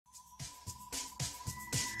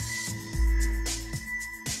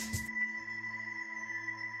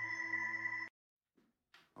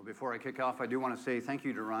Before I kick off, I do want to say thank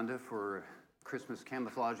you to Rhonda for Christmas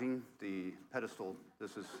camouflaging the pedestal.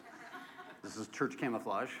 This is church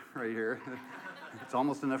camouflage right here. It's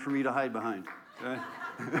almost enough for me to hide behind.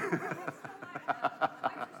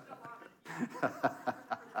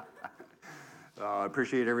 I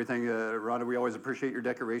appreciate everything, Rhonda. We always appreciate your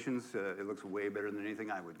decorations. It looks way better than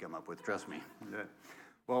anything I would come up with, trust me.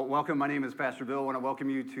 Well, welcome. My name is Pastor Bill. I want to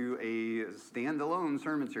welcome you to a standalone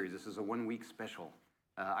sermon series. This is a one-week special.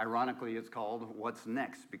 Ironically, it's called What's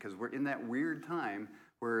Next, because we're in that weird time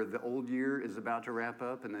where the old year is about to wrap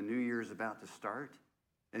up and the new year is about to start.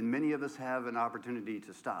 And many of us have an opportunity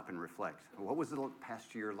to stop and reflect. What was the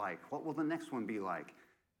past year like? What will the next one be like?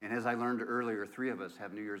 And as I learned earlier, 3 of us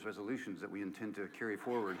have New Year's resolutions that we intend to carry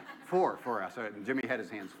forward. Four. Sorry, Jimmy had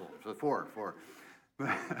his hands full. So four.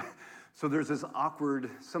 So there's this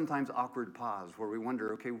sometimes awkward pause where we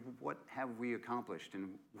wonder, okay, what have we accomplished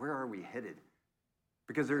and where are we headed?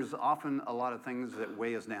 Because there's often a lot of things that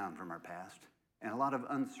weigh us down from our past and a lot of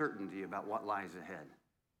uncertainty about what lies ahead.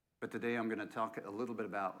 But today I'm going to talk a little bit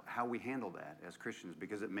about how we handle that as Christians,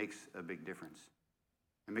 because it makes a big difference.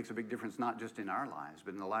 It makes a big difference not just in our lives,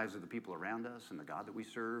 but in the lives of the people around us and the God that we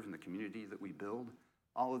serve and the community that we build,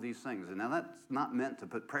 all of these things. And now that's not meant to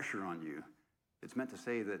put pressure on you. It's meant to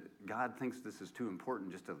say that God thinks this is too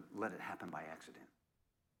important just to let it happen by accident.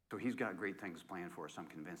 So he's got great things planned for us, I'm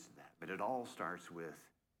convinced of that. But it all starts with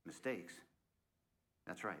mistakes.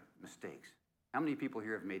 That's right, mistakes. How many people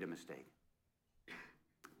here have made a mistake?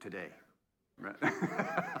 Today. Right?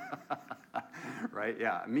 Right?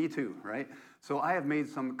 Yeah, me too, right? So I have made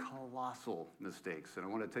some colossal mistakes, and I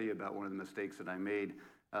want to tell you about one of the mistakes that I made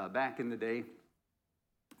back in the day.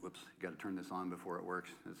 Whoops, you got to turn this on before it works.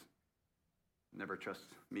 Never trust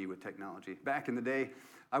me with technology. Back in the day,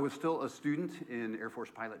 I was still a student in Air Force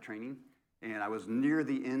pilot training, and I was near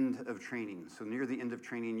the end of training. So near the end of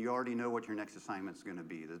training, you already know what your next assignment is going to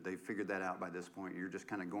be. They figured that out by this point. You're just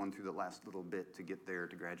kind of going through the last little bit to get there,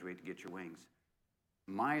 to graduate, to get your wings.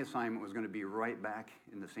 My assignment was going to be right back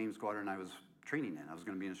in the same squadron I was training in. I was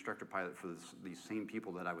going to be an instructor pilot for these same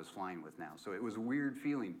people that I was flying with now. So it was a weird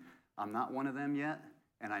feeling. I'm not one of them yet.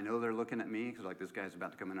 And I know they're looking at me because, like, this guy's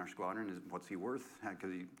about to come in our squadron. What's he worth?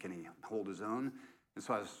 Can he hold his own? And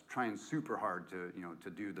so I was trying super hard to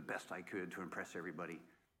do the best I could to impress everybody.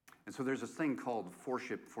 And so there's this thing called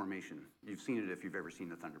four-ship formation. You've seen it if you've ever seen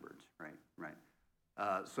the Thunderbirds,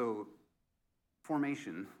 right? So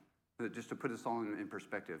formation, just to put this all in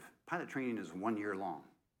perspective, pilot training is 1 year long.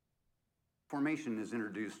 Formation is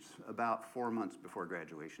introduced about 4 months before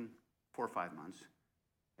graduation, 4 or 5 months.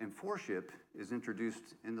 And four-ship is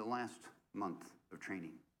introduced in the last month of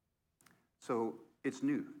training. So it's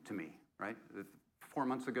new to me, right? 4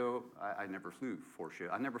 months ago, I never flew four-ship.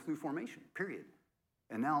 I never flew formation, period.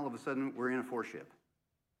 And now all of a sudden, we're in a four-ship.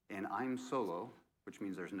 And I'm solo, which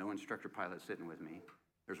means there's no instructor pilot sitting with me.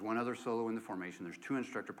 There's one other solo in the formation. There's 2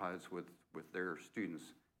 instructor pilots with their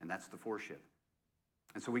students, and that's the four-ship.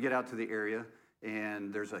 And so we get out to the area,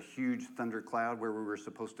 and there's a huge thunder cloud where we were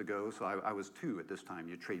supposed to go. So I was 2 at this time.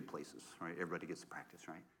 You trade places, right? Everybody gets to practice,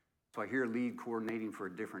 right? So I hear lead coordinating for a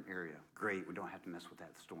different area. Great, we don't have to mess with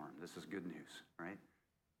that storm. This is good news, right?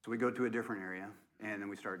 So we go to a different area, and then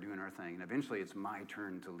we start doing our thing. And eventually, it's my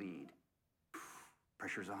turn to lead.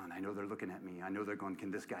 Pressure's on. I know they're looking at me. I know they're going,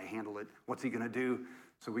 can this guy handle it? What's he going to do?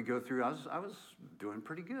 So we go through. I was doing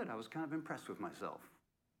pretty good. I was kind of impressed with myself,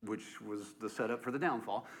 which was the setup for the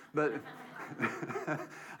downfall. But I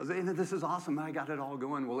was like, this is awesome. I got it all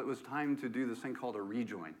going. Well, it was time to do this thing called a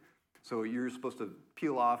rejoin. So you're supposed to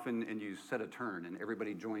peel off and you set a turn, and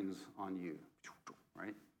everybody joins on you,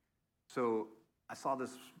 right? So I saw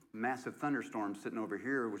this massive thunderstorm sitting over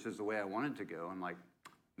here, which is the way I wanted to go. I'm like,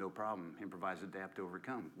 no problem. Improvise, adapt,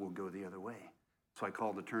 overcome. We'll go the other way. So I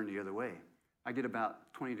called the turn the other way. I get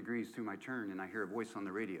about 20 degrees through my turn, and I hear a voice on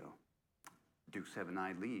the radio. Duke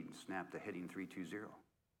 7-9 lead, snap to heading 320.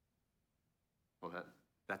 Well,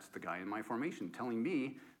 that's the guy in my formation telling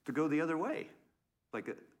me to go the other way. Like,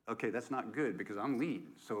 okay, that's not good because I'm lead.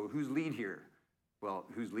 So who's lead here? Well,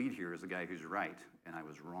 who's lead here is the guy who's right, and I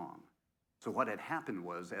was wrong. So what had happened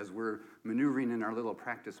was, as we're maneuvering in our little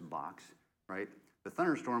practice box, right, the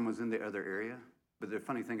thunderstorm was in the other area, but the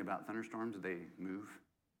funny thing about thunderstorms, they move,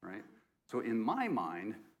 right? So in my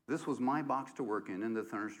mind, this was my box to work in, and the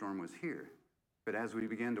thunderstorm was here. But as we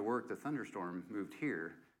began to work, the thunderstorm moved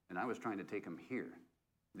here, and I was trying to take him here.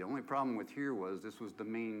 The only problem with here was this was the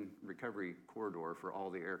main recovery corridor for all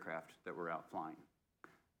the aircraft that were out flying.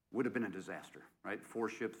 Would have been a disaster, right?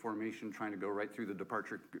 4-ship formation, trying to go right through the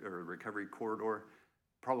departure or recovery corridor,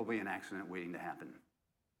 probably an accident waiting to happen.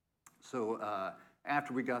 So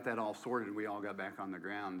after we got that all sorted and we all got back on the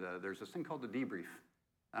ground, there's this thing called the debrief.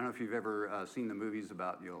 I don't know if you've ever seen the movies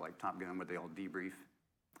about, like Top Gun, where they all debrief.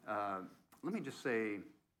 Let me just say,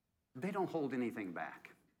 they don't hold anything back.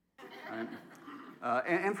 Right?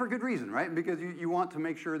 And for good reason, right? Because you want to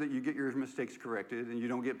make sure that you get your mistakes corrected and you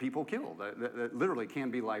don't get people killed. That literally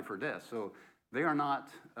can be life or death. So they are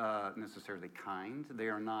not necessarily kind. They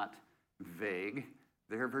are not vague.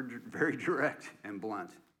 They are very, very direct and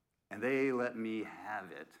blunt. And they let me have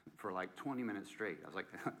it for like 20 minutes straight. I was like,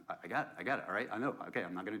 I got it, all right? I know, okay,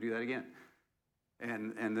 I'm not gonna do that again.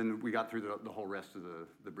 And then we got through the whole rest of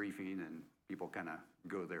the briefing and people kind of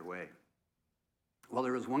go their way. Well,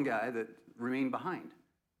 there was one guy that remained behind.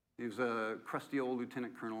 He was a crusty old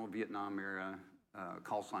lieutenant colonel, Vietnam era.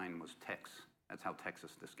 Call sign was Tex. That's how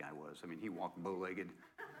Texas this guy was. I mean, he walked bow-legged,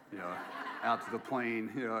 out to the plane,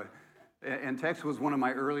 And Tex was one of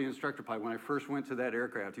my early instructor pilots. When I first went to that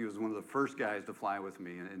aircraft, he was one of the first guys to fly with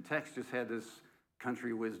me. And Tex just had this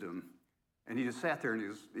country wisdom. And he just sat there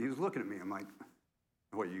and he was looking at me. I'm like,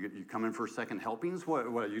 what, you coming for second helpings?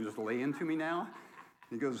 What, you just lay into me now?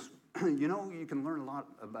 He goes, you can learn a lot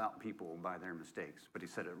about people by their mistakes. But he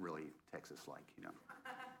said it really Texas-like, And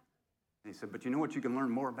he said, but you know what you can learn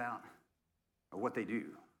more about? Or what they do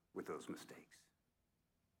with those mistakes.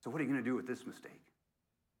 So what are you going to do with this mistake?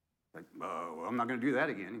 Like, well, I'm not going to do that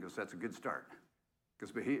again. He goes, that's a good start.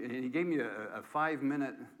 He gave me a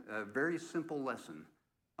 5-minute, very simple lesson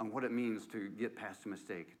on what it means to get past a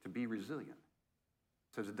mistake, to be resilient.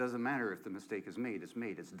 Says it doesn't matter if the mistake is made,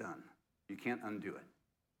 it's done. You can't undo it.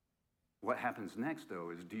 What happens next,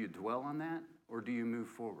 though, is do you dwell on that or do you move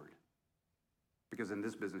forward? Because in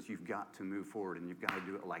this business, you've got to move forward and you've got to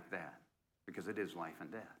do it like that because it is life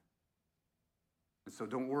and death. And so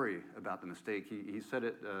don't worry about the mistake. He said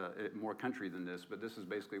it more country than this, but this is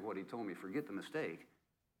basically what he told me. Forget the mistake.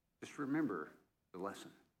 Just remember the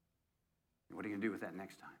lesson. And what are you going to do with that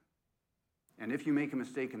next time? And if you make a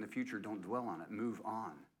mistake in the future, don't dwell on it. Move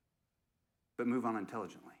on. But move on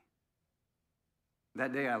intelligently.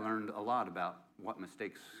 That day I learned a lot about what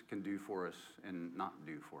mistakes can do for us and not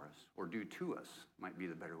do for us, or do to us, might be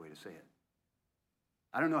the better way to say it.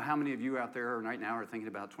 I don't know how many of you out there right now are thinking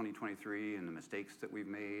about 2023 and the mistakes that we've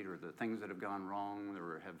made or the things that have gone wrong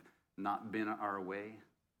or have not been our way.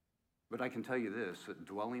 But I can tell you this, that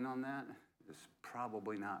dwelling on that is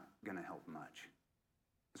probably not going to help much,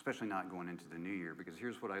 especially not going into the new year, because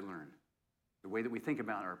here's what I learned. The way that we think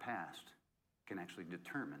about our past can actually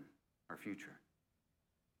determine our future.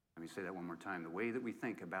 Let me say that one more time. The way that we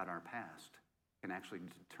think about our past can actually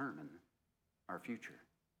determine our future.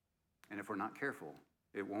 And if we're not careful,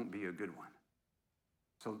 it won't be a good one.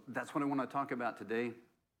 So that's what I want to talk about today.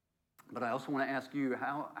 But I also want to ask you,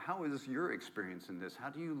 how is your experience in this? How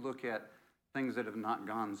do you look at things that have not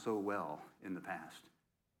gone so well in the past?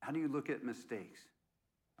 How do you look at mistakes?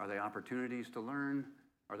 Are they opportunities to learn?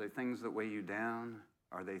 Are they things that weigh you down?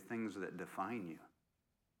 Are they things that define you?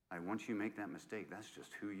 Once you make that mistake, that's just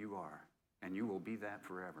who you are, and you will be that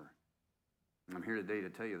forever. And I'm here today to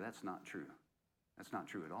tell you that's not true. That's not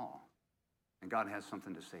true at all. And God has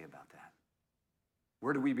something to say about that.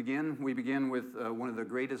 Where do we begin? We begin with one of the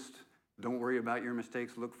greatest don't worry about your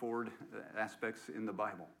mistakes, look forward aspects in the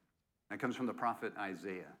Bible. That comes from the prophet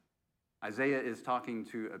Isaiah. Isaiah is talking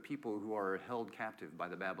to a people who are held captive by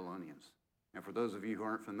the Babylonians. And for those of you who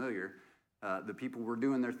aren't familiar, the people were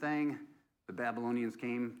doing their thing. The Babylonians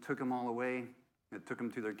came, took them all away. It took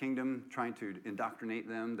them to their kingdom, trying to indoctrinate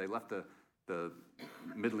them. They left the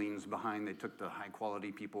middlings behind. They took the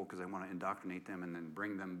high-quality people because they want to indoctrinate them and then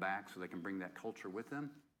bring them back so they can bring that culture with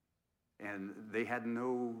them. And they had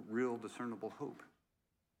no real discernible hope.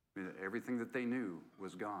 I mean, everything that they knew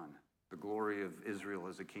was gone. The glory of Israel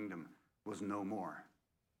as a kingdom was no more.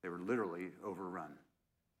 They were literally overrun.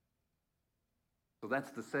 So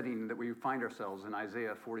that's the setting that we find ourselves in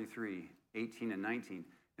Isaiah 43, 18 and 19.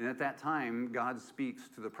 And at that time, God speaks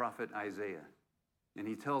to the prophet Isaiah. And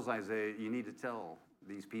he tells Isaiah, you need to tell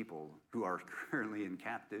these people who are currently in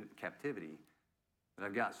captivity that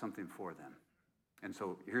I've got something for them. And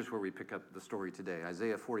so here's where we pick up the story today.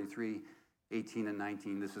 Isaiah 43, 18 and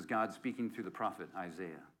 19. This is God speaking through the prophet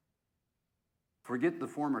Isaiah. Forget the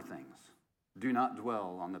former things. Do not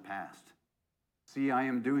dwell on the past. See, I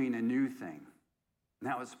am doing a new thing.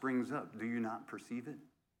 Now it springs up. Do you not perceive it?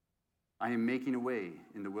 I am making a way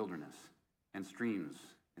in the wilderness and streams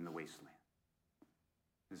in the wasteland.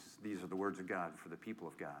 These are the words of God for the people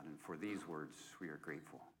of God, and for these words we are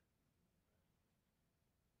grateful.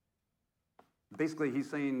 Basically, he's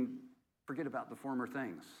saying, forget about the former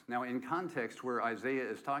things. Now, in context where Isaiah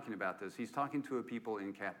is talking about this, he's talking to a people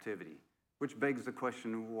in captivity, which begs the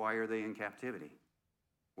question, why are they in captivity?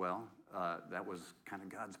 Well, that was kind of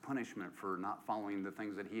God's punishment for not following the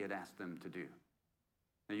things that he had asked them to do.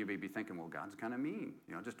 Now you may be thinking, well, God's kind of mean,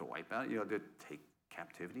 just to wipe out, to take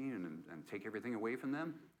captivity and take everything away from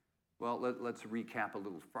them. Well, let's recap a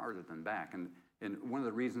little farther than back. And one of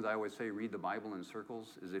the reasons I always say read the Bible in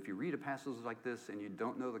circles is if you read a passage like this and you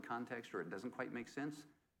don't know the context or it doesn't quite make sense,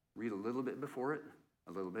 read a little bit before it,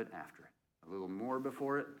 a little bit after it, a little more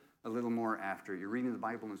before it, a little more after it. You're reading the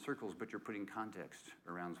Bible in circles, but you're putting context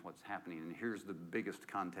around what's happening. And here's the biggest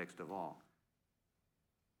context of all.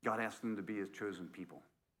 God asked them to be his chosen people.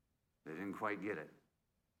 They didn't quite get it.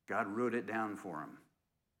 God wrote it down for them.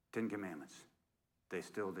 10 Commandments. They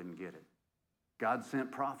still didn't get it. God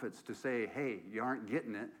sent prophets to say, hey, you aren't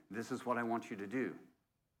getting it. This is what I want you to do.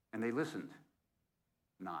 And they listened.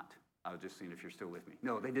 Not. I was just seeing if you're still with me.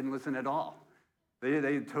 No, they didn't listen at all.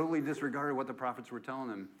 They totally disregarded what the prophets were telling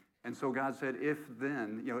them. And so God said, if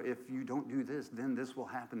you don't do this, then this will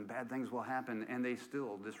happen. Bad things will happen. And they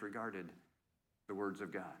still disregarded the words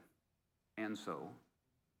of God. And so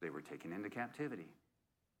they were taken into captivity.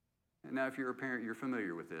 And now if you're a parent, you're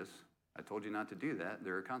familiar with this. I told you not to do that.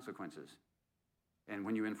 There are consequences. And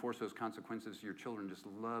when you enforce those consequences, your children just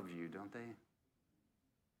love you, don't they?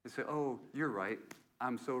 They say, oh, you're right.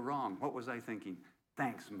 I'm so wrong. What was I thinking?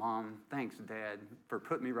 Thanks, Mom. Thanks, Dad, for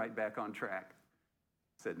putting me right back on track.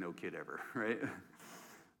 Said no kid ever, right?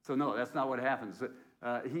 So no, that's not what happens.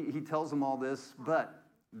 He tells them all this, but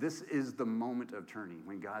this is the moment of turning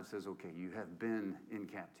when God says, okay, you have been in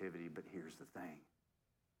captivity, but here's the thing.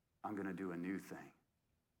 I'm going to do a new thing.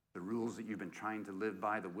 The rules that you've been trying to live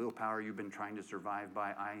by, the willpower you've been trying to survive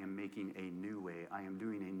by, I am making a new way. I am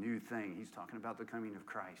doing a new thing. He's talking about the coming of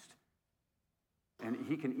Christ. And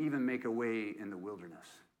he can even make a way in the wilderness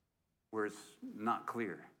where it's not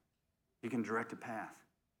clear. He can direct a path.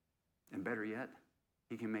 And better yet,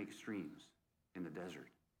 he can make streams in the desert,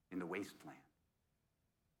 in the wasteland.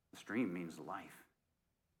 The stream means life.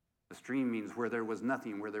 The stream means where there was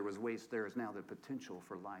nothing, where there was waste, there is now the potential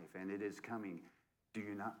for life, and it is coming. Do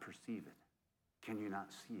you not perceive it? Can you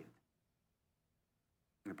not see it?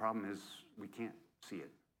 And the problem is we can't see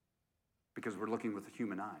it because we're looking with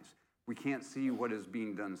human eyes. We can't see what is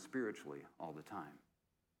being done spiritually all the time.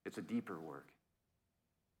 It's a deeper work.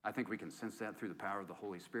 I think we can sense that through the power of the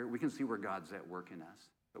Holy Spirit. We can see where God's at work in us,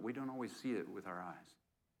 but we don't always see it with our eyes.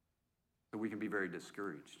 So we can be very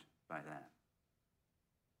discouraged by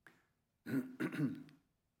that.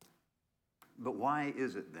 But why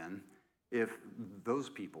is it then, if those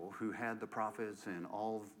people who had the prophets and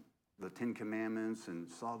all the 10 Commandments and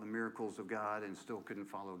saw the miracles of God and still couldn't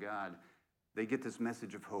follow God, they get this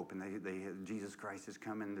message of hope and Jesus Christ is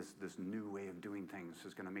coming, this new way of doing things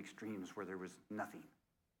is going to make streams where there was nothing.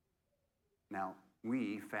 Now,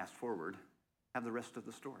 we, fast forward, have the rest of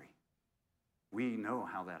the story. We know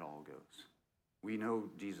how that all goes. We know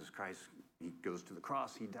Jesus Christ, he goes to the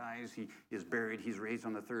cross, he dies, he is buried, he's raised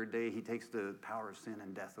on the third day, he takes the power of sin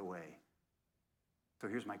and death away. So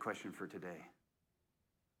here's my question for today.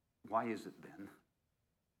 Why is it then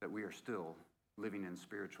that we are still living in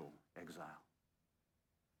spiritual exile?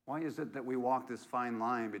 Why is it that we walk this fine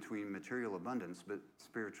line between material abundance but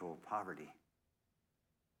spiritual poverty?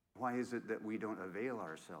 Why is it that we don't avail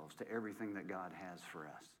ourselves to everything that God has for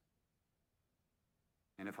us?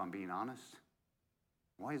 And if I'm being honest,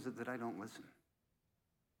 why is it that I don't listen?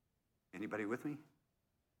 Anybody with me?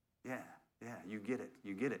 Yeah, you get it.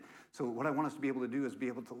 You get it. So what I want us to be able to do is be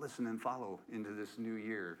able to listen and follow into this new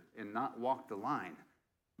year and not walk the line,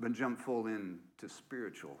 but jump full into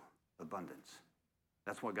spiritual abundance.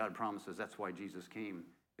 That's what God promises. That's why Jesus came.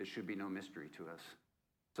 It should be no mystery to us.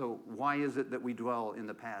 So why is it that we dwell in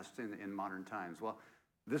the past in modern times? Well,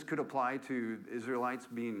 this could apply to Israelites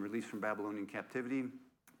being released from Babylonian captivity,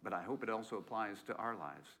 but I hope it also applies to our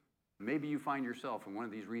lives. Maybe you find yourself in one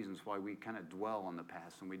of these reasons why we kind of dwell on the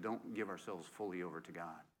past and we don't give ourselves fully over to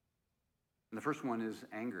God. And the first one is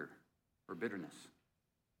anger or bitterness.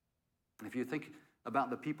 And if you think about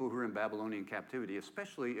the people who are in Babylonian captivity,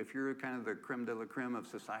 especially if you're kind of the creme de la creme of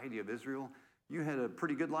society of Israel, you had a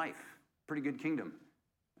pretty good life, pretty good kingdom.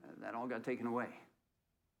 That all got taken away.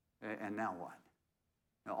 And now what?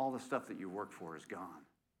 Now all the stuff that you worked for is gone,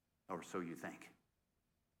 or so you think.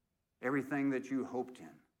 Everything that you hoped in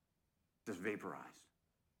just vaporized.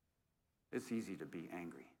 It's easy to be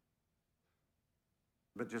angry.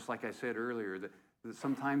 But just like I said earlier, that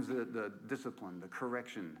sometimes the discipline, the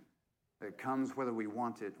correction, it comes whether we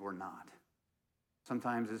want it or not.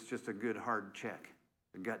 Sometimes it's just a good hard check,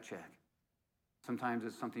 a gut check. Sometimes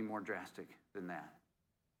it's something more drastic than that.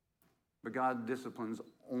 But God disciplines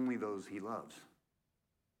only those he loves.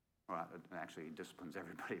 Well, actually, he disciplines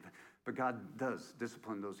everybody, but God does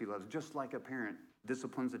discipline those he loves, just like a parent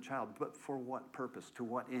disciplines a child. But for what purpose? To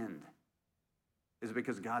what end? Is it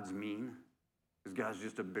because God's mean? Is God's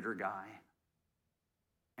just a bitter guy?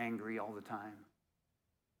 Angry all the time?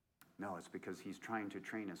 No, it's because he's trying to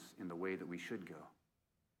train us in the way that we should go.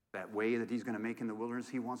 That way that he's going to make in the wilderness,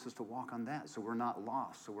 he wants us to walk on that, so we're not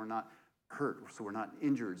lost, so we're not hurt, so we're not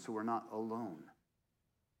injured, so we're not alone.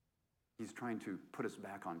 He's trying to put us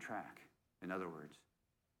back on track, in other words.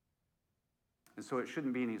 And so it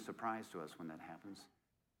shouldn't be any surprise to us when that happens.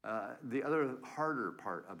 The other harder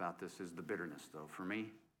part about this is the bitterness, though, for me.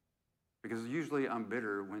 Because usually I'm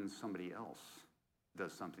bitter when somebody else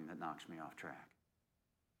does something that knocks me off track.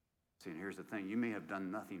 See, and here's the thing. You may have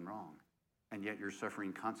done nothing wrong, and yet you're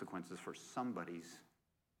suffering consequences for somebody's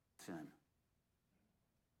sin.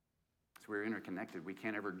 So we're interconnected. We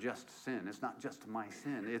can't ever just sin. It's not just my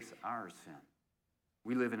sin. It's our sin.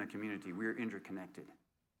 We live in a community. We're interconnected.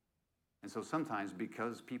 And so sometimes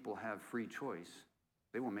because people have free choice,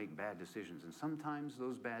 they will make bad decisions. And sometimes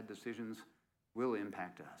those bad decisions will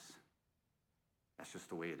impact us. That's just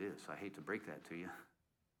the way it is. I hate to break that to you.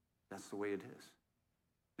 That's the way it is.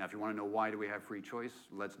 Now, if you want to know why do we have free choice,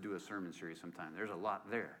 let's do a sermon series sometime. There's a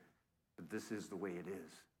lot there. But this is the way it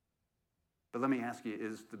is. But let me ask you,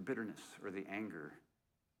 is the bitterness or the anger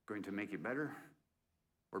going to make you better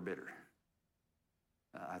or bitter?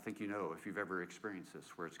 I think you know, if you've ever experienced this,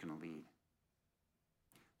 where it's going to lead.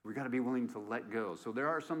 We've got to be willing to let go. So there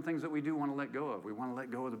are some things that we do want to let go of. We want to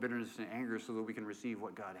let go of the bitterness and anger so that we can receive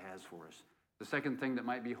what God has for us. The second thing that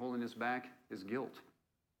might be holding us back is guilt.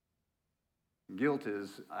 Guilt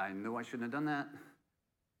is, I know I shouldn't have done that,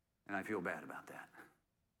 and I feel bad about that.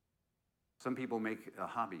 Some people make a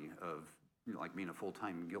hobby of, like being a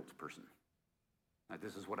full-time guilt person. Like,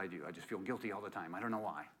 this is what I do. I just feel guilty all the time. I don't know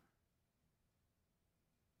why.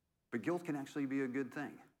 But guilt can actually be a good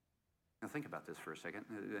thing. Now think about this for a second,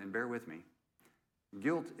 and bear with me.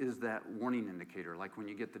 Guilt is that warning indicator, like when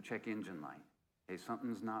you get the check engine light. Hey,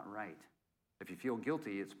 something's not right. If you feel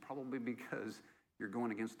guilty, it's probably because you're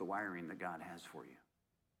going against the wiring that God has for you.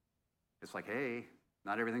 It's like, hey,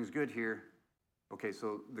 not everything's good here. Okay,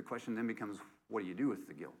 so the question then becomes, what do you do with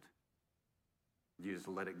the guilt? Do you just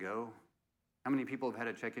let it go? How many people have had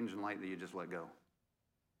a check engine light that you just let go?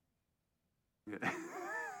 Yeah.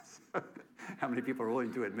 How many people are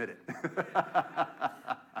willing to admit it?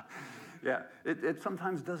 Yeah, it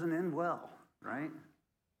sometimes doesn't end well, right?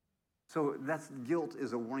 So guilt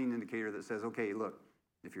is a warning indicator that says, okay, look,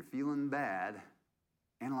 if you're feeling bad,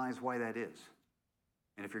 analyze why that is.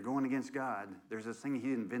 And if you're going against God, there's this thing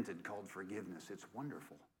he invented called forgiveness. It's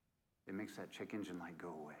wonderful. It makes that check engine light go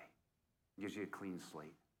away. It gives you a clean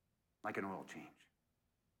slate, like an oil change.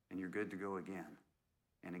 And you're good to go again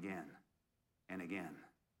and again and again.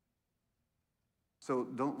 So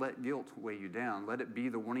don't let guilt weigh you down. Let it be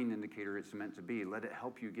the warning indicator it's meant to be. Let it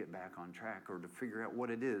help you get back on track or to figure out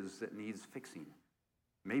what it is that needs fixing.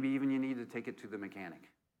 Maybe even you need to take it to the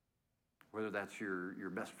mechanic, whether that's your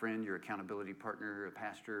best friend, your accountability partner, a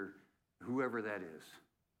pastor, whoever that is.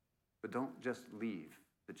 But don't just leave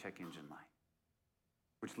the check engine light,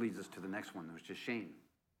 which leads us to the next one, which is shame.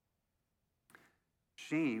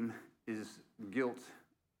 Shame is guilt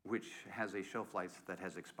which has a shelf life that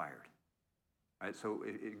has expired. Right? So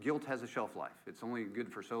guilt has a shelf life. It's only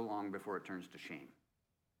good for so long before it turns to shame.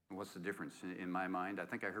 And what's the difference in my mind? I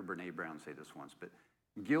think I heard Brene Brown say this once, but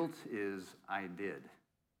guilt is I did.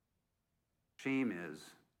 Shame is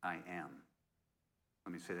I am.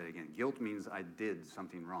 Let me say that again. Guilt means I did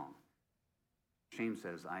something wrong. Shame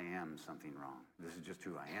says I am something wrong. This is just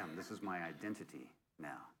who I am. This is my identity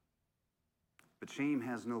now. But shame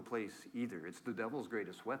has no place either. It's the devil's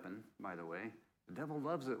greatest weapon, by the way. The devil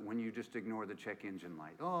loves it when you just ignore the check engine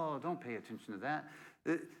light. Oh, don't pay attention to that.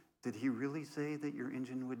 Did he really say that your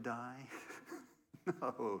engine would die?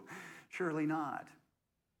 No, surely not.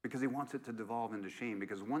 Because he wants it to devolve into shame.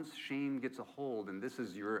 Because once shame gets a hold and this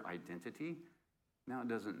is your identity, now it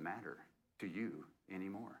doesn't matter to you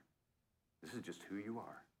anymore. This is just who you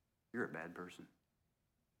are. You're a bad person.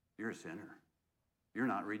 You're a sinner. You're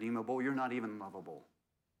not redeemable. You're not even lovable.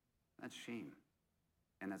 That's shame.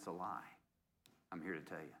 And that's a lie. I'm here to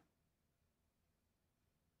tell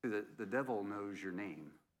you. The devil knows your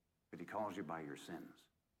name, but he calls you by your sins.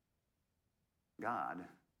 God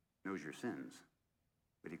knows your sins,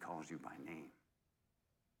 but he calls you by name.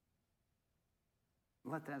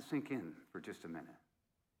 Let that sink in for just a minute.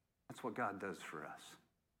 That's what God does for us.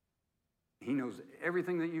 He knows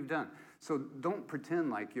everything that you've done. So don't pretend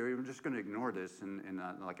like you're just going to ignore this and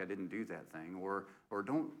like I didn't do that thing, or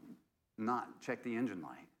don't not check the engine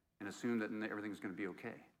light and assume that everything's going to be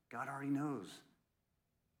okay. God already knows.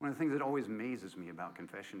 One of the things that always amazes me about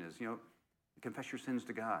confession is, confess your sins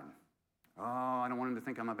to God. Oh, I don't want him to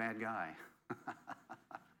think I'm a bad guy.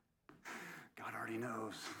 God already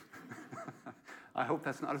knows. I hope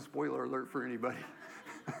that's not a spoiler alert for anybody.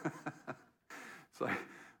 It's like,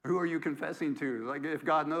 who are you confessing to? Like, if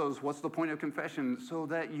God knows, what's the point of confession? So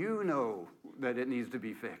that you know that it needs to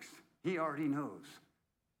be fixed. He already knows.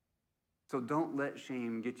 So don't let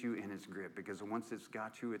shame get you in its grip, because once it's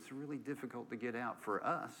got you, it's really difficult to get out for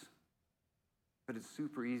us. But it's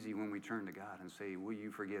super easy when we turn to God and say, will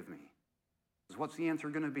you forgive me? Because what's the answer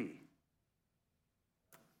going to be?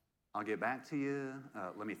 I'll get back to you.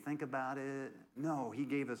 Let me think about it. No, he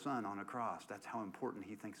gave his son on a cross. That's how important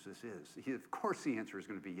he thinks this is. Of course the answer is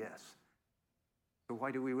going to be yes. So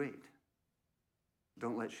why do we wait?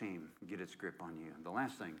 Don't let shame get its grip on you. The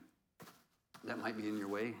last thing that might be in your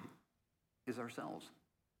way is ourselves.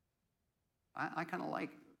 I kind of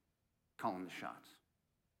like calling the shots.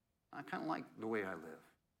 I kind of like the way I live.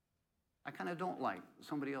 I kind of don't like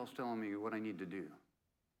somebody else telling me what I need to do.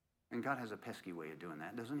 And God has a pesky way of doing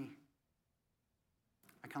that, doesn't he?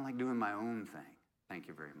 I kind of like doing my own thing. Thank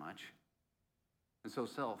you very much. And so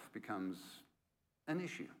self becomes an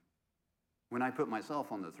issue. When I put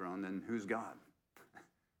myself on the throne, then who's God?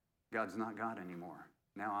 God's not God anymore.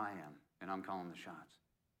 Now I am, and I'm calling the shots.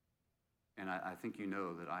 And I think you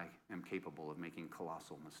know that I am capable of making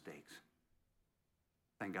colossal mistakes.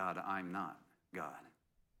 Thank God I'm not God.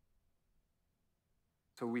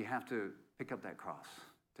 So we have to pick up that cross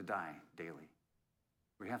to die daily.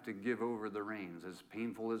 We have to give over the reins, as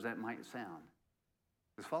painful as that might sound.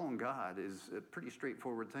 Because following God is a pretty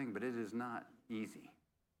straightforward thing, but it is not easy.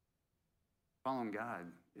 Following God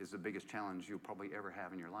is the biggest challenge you'll probably ever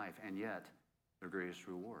have in your life, and yet the greatest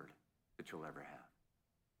reward that you'll ever have.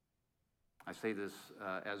 I say this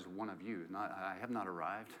as one of you. I have not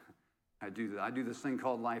arrived. I do this thing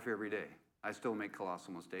called life every day. I still make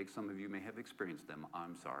colossal mistakes. Some of you may have experienced them.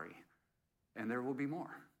 I'm sorry. And there will be more.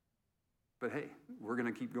 But hey, we're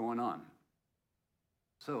going to keep going on.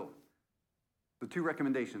 So, the two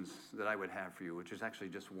recommendations that I would have for you, which is actually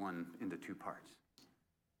just one into two parts.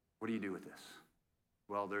 What do you do with this?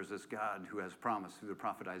 Well, there's this God who has promised through the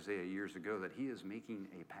prophet Isaiah years ago that he is making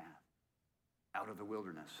a path out of the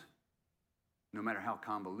wilderness. No matter how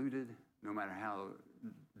convoluted, no matter how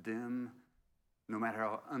dim, no matter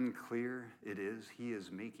how unclear it is, he is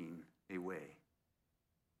making a way.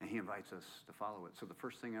 And he invites us to follow it. So the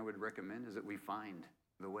first thing I would recommend is that we find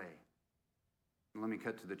the way. And let me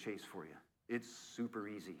cut to the chase for you. It's super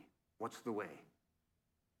easy. What's the way?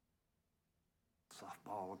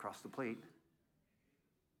 Softball across the plate.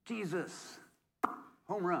 Jesus.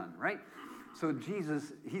 Home run, right? So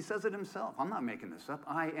Jesus, he says it himself. I'm not making this up.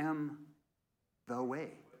 I am the way,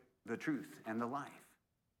 the truth, and the life,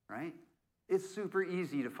 right? It's super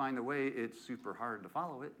easy to find the way. It's super hard to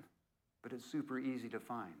follow it, but it's super easy to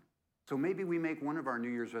find. So maybe we make one of our New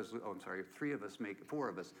Year's resolutions, four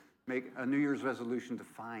of us make a New Year's resolution to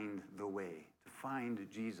find the way, to find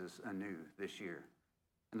Jesus anew this year.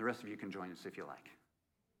 And the rest of you can join us if you like.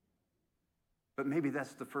 But maybe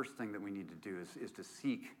that's the first thing that we need to do is to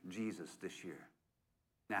seek Jesus this year.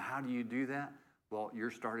 Now, how do you do that? Well,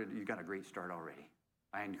 you got a great start already.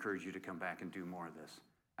 I encourage you to come back and do more of this.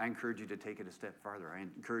 I encourage you to take it a step farther. I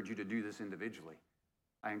encourage you to do this individually.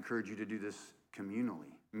 I encourage you to do this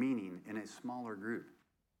communally, meaning in a smaller group.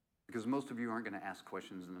 Because most of you aren't going to ask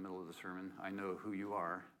questions in the middle of the sermon. I know who you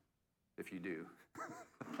are, if you do.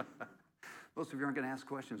 Most of you aren't going to ask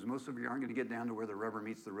questions. Most of you aren't going to get down to where the rubber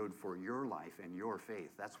meets the road for your life and your faith.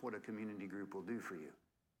 That's what a community group will do for you.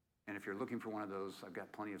 And if you're looking for one of those, I've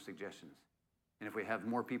got plenty of suggestions. And if we have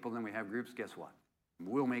more people than we have groups, guess what?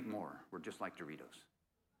 We'll make more. We're just like Doritos.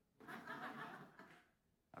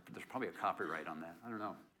 There's probably a copyright on that. I don't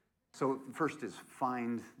know. So first is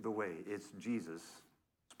find the way. It's Jesus.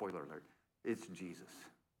 Spoiler alert. It's Jesus.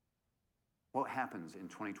 What happens in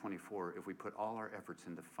 2024 if we put all our efforts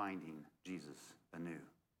into finding Jesus anew?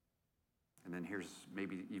 And then here's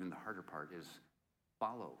maybe even the harder part is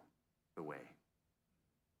follow the way.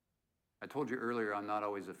 I told you earlier I'm not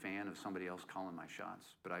always a fan of somebody else calling my shots,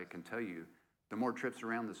 but I can tell you the more trips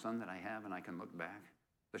around the sun that I have and I can look back,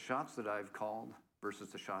 the shots that I've called versus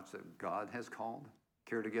the shots that God has called,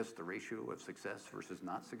 care to guess the ratio of success versus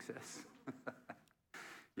not success?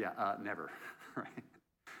 Never, right?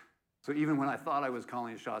 So even when I thought I was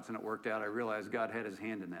calling shots and it worked out, I realized God had his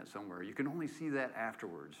hand in that somewhere. You can only see that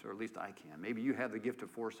afterwards, or at least I can. Maybe you have the gift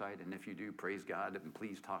of foresight, and if you do, praise God, and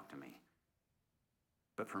please talk to me.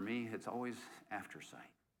 But for me, it's always after sight.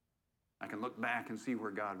 I can look back and see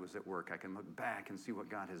where God was at work. I can look back and see what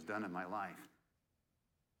God has done in my life.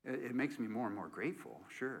 It makes me more and more grateful,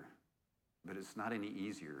 sure, but it's not any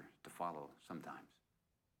easier to follow sometimes.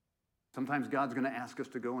 Sometimes God's going to ask us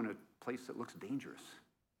to go in a place that looks dangerous.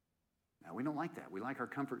 Now, we don't like that. We like our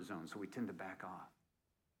comfort zone, so we tend to back off.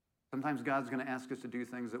 Sometimes God's going to ask us to do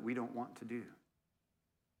things that we don't want to do.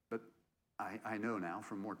 But I know now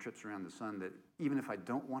from more trips around the sun that even if I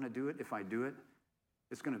don't want to do it, if I do it,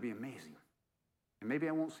 it's going to be amazing. And maybe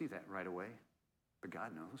I won't see that right away, but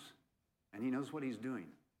God knows. And he knows what he's doing.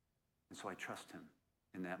 And so I trust him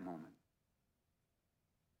in that moment.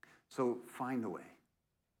 So find the way.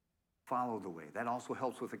 Follow the way. That also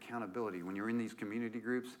helps with accountability. When you're in these community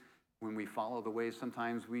groups, when we follow the way,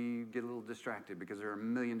 sometimes we get a little distracted because there are a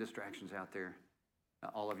million distractions out there.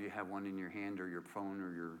 All of you have one in your hand or your phone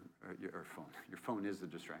or your phone. Your phone is the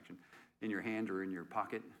distraction. In your hand or in your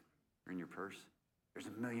pocket or in your purse. There's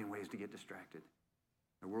a million ways to get distracted.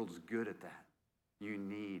 The world's good at that. You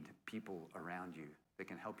need people around you that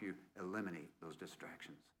can help you eliminate those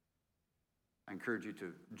distractions. I encourage you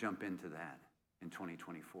to jump into that in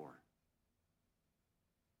 2024.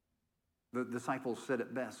 The disciples said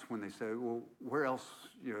it best when they said, well, where else,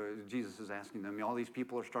 Jesus is asking them, all these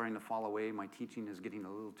people are starting to fall away. My teaching is getting a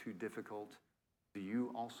little too difficult. Do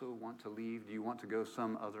you also want to leave? Do you want to go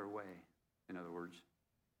some other way? In other words.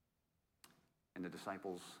 And the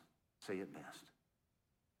disciples say it best.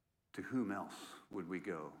 To whom else would we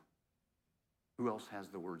go? Who else has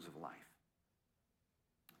the words of life?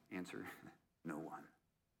 Answer, no one.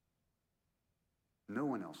 No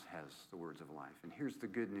one else has the words of life. And here's the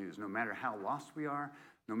good news. No matter how lost we are,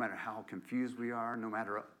 no matter how confused we are, no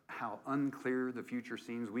matter how unclear the future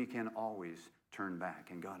seems, we can always turn back.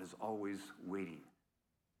 And God is always waiting.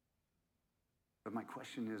 But my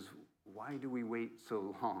question is, why do we wait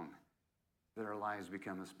so long that our lives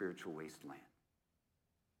become a spiritual wasteland?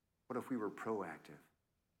 What if we were proactive?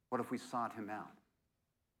 What if we sought him out?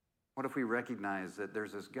 What if we recognize that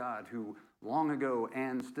there's this God who long ago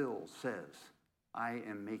and still says, I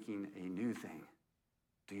am making a new thing.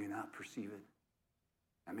 Do you not perceive it?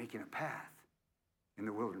 I'm making a path in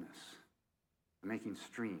the wilderness. I'm making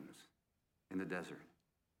streams in the desert.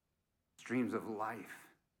 Streams of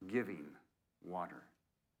life-giving water.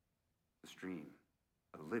 The stream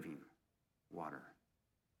of living water.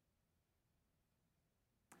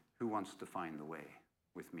 Who wants to find the way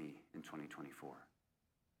with me in 2024?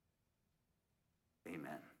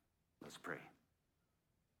 Amen. Let's pray.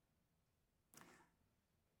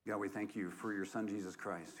 God, we thank you for your Son, Jesus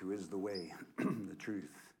Christ, who is the way, the truth,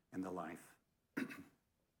 and the life.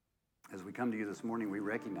 As we come to you this morning, we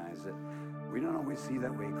recognize that we don't always see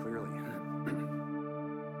that way clearly.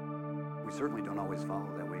 We certainly don't always follow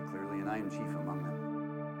that way clearly, and I am chief among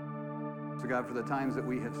them. So God, for the times that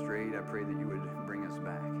we have strayed, I pray that you would bring us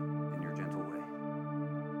back in your gentle way.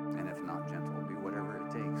 And if not gentle, do whatever it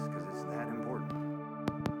takes, because it's that important.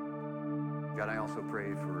 God, I also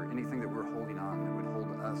pray for anything that we're holding on that would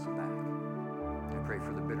hold us back. I pray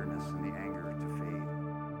for the bitterness and the anger to fade.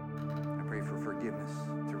 I pray for forgiveness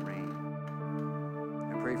to reign.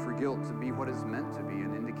 I pray for guilt to be what is meant to be,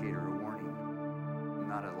 an indicator, a warning,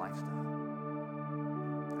 not a lifestyle.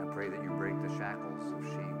 I pray that you break the shackles of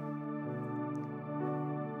shame.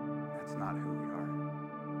 That's not who we are.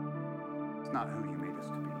 It's not who you made us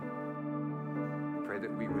to be. I pray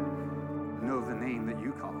that we would know the name that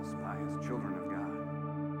you call us by as children of God.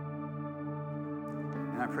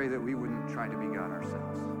 And I pray that we wouldn't try to be God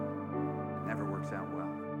ourselves. It never works out well.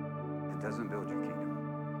 It doesn't build your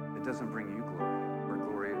kingdom. It doesn't bring you glory, where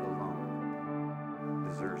glory alone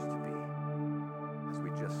deserves to be. As we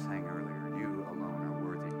just sang earlier, you alone are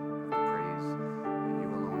worthy of the praise, and you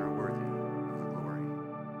alone are worthy of the glory.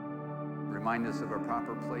 Remind us of our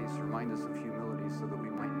proper place. Remind us of humility so that we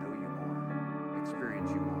might know you more, experience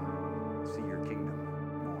you more, see your kingdom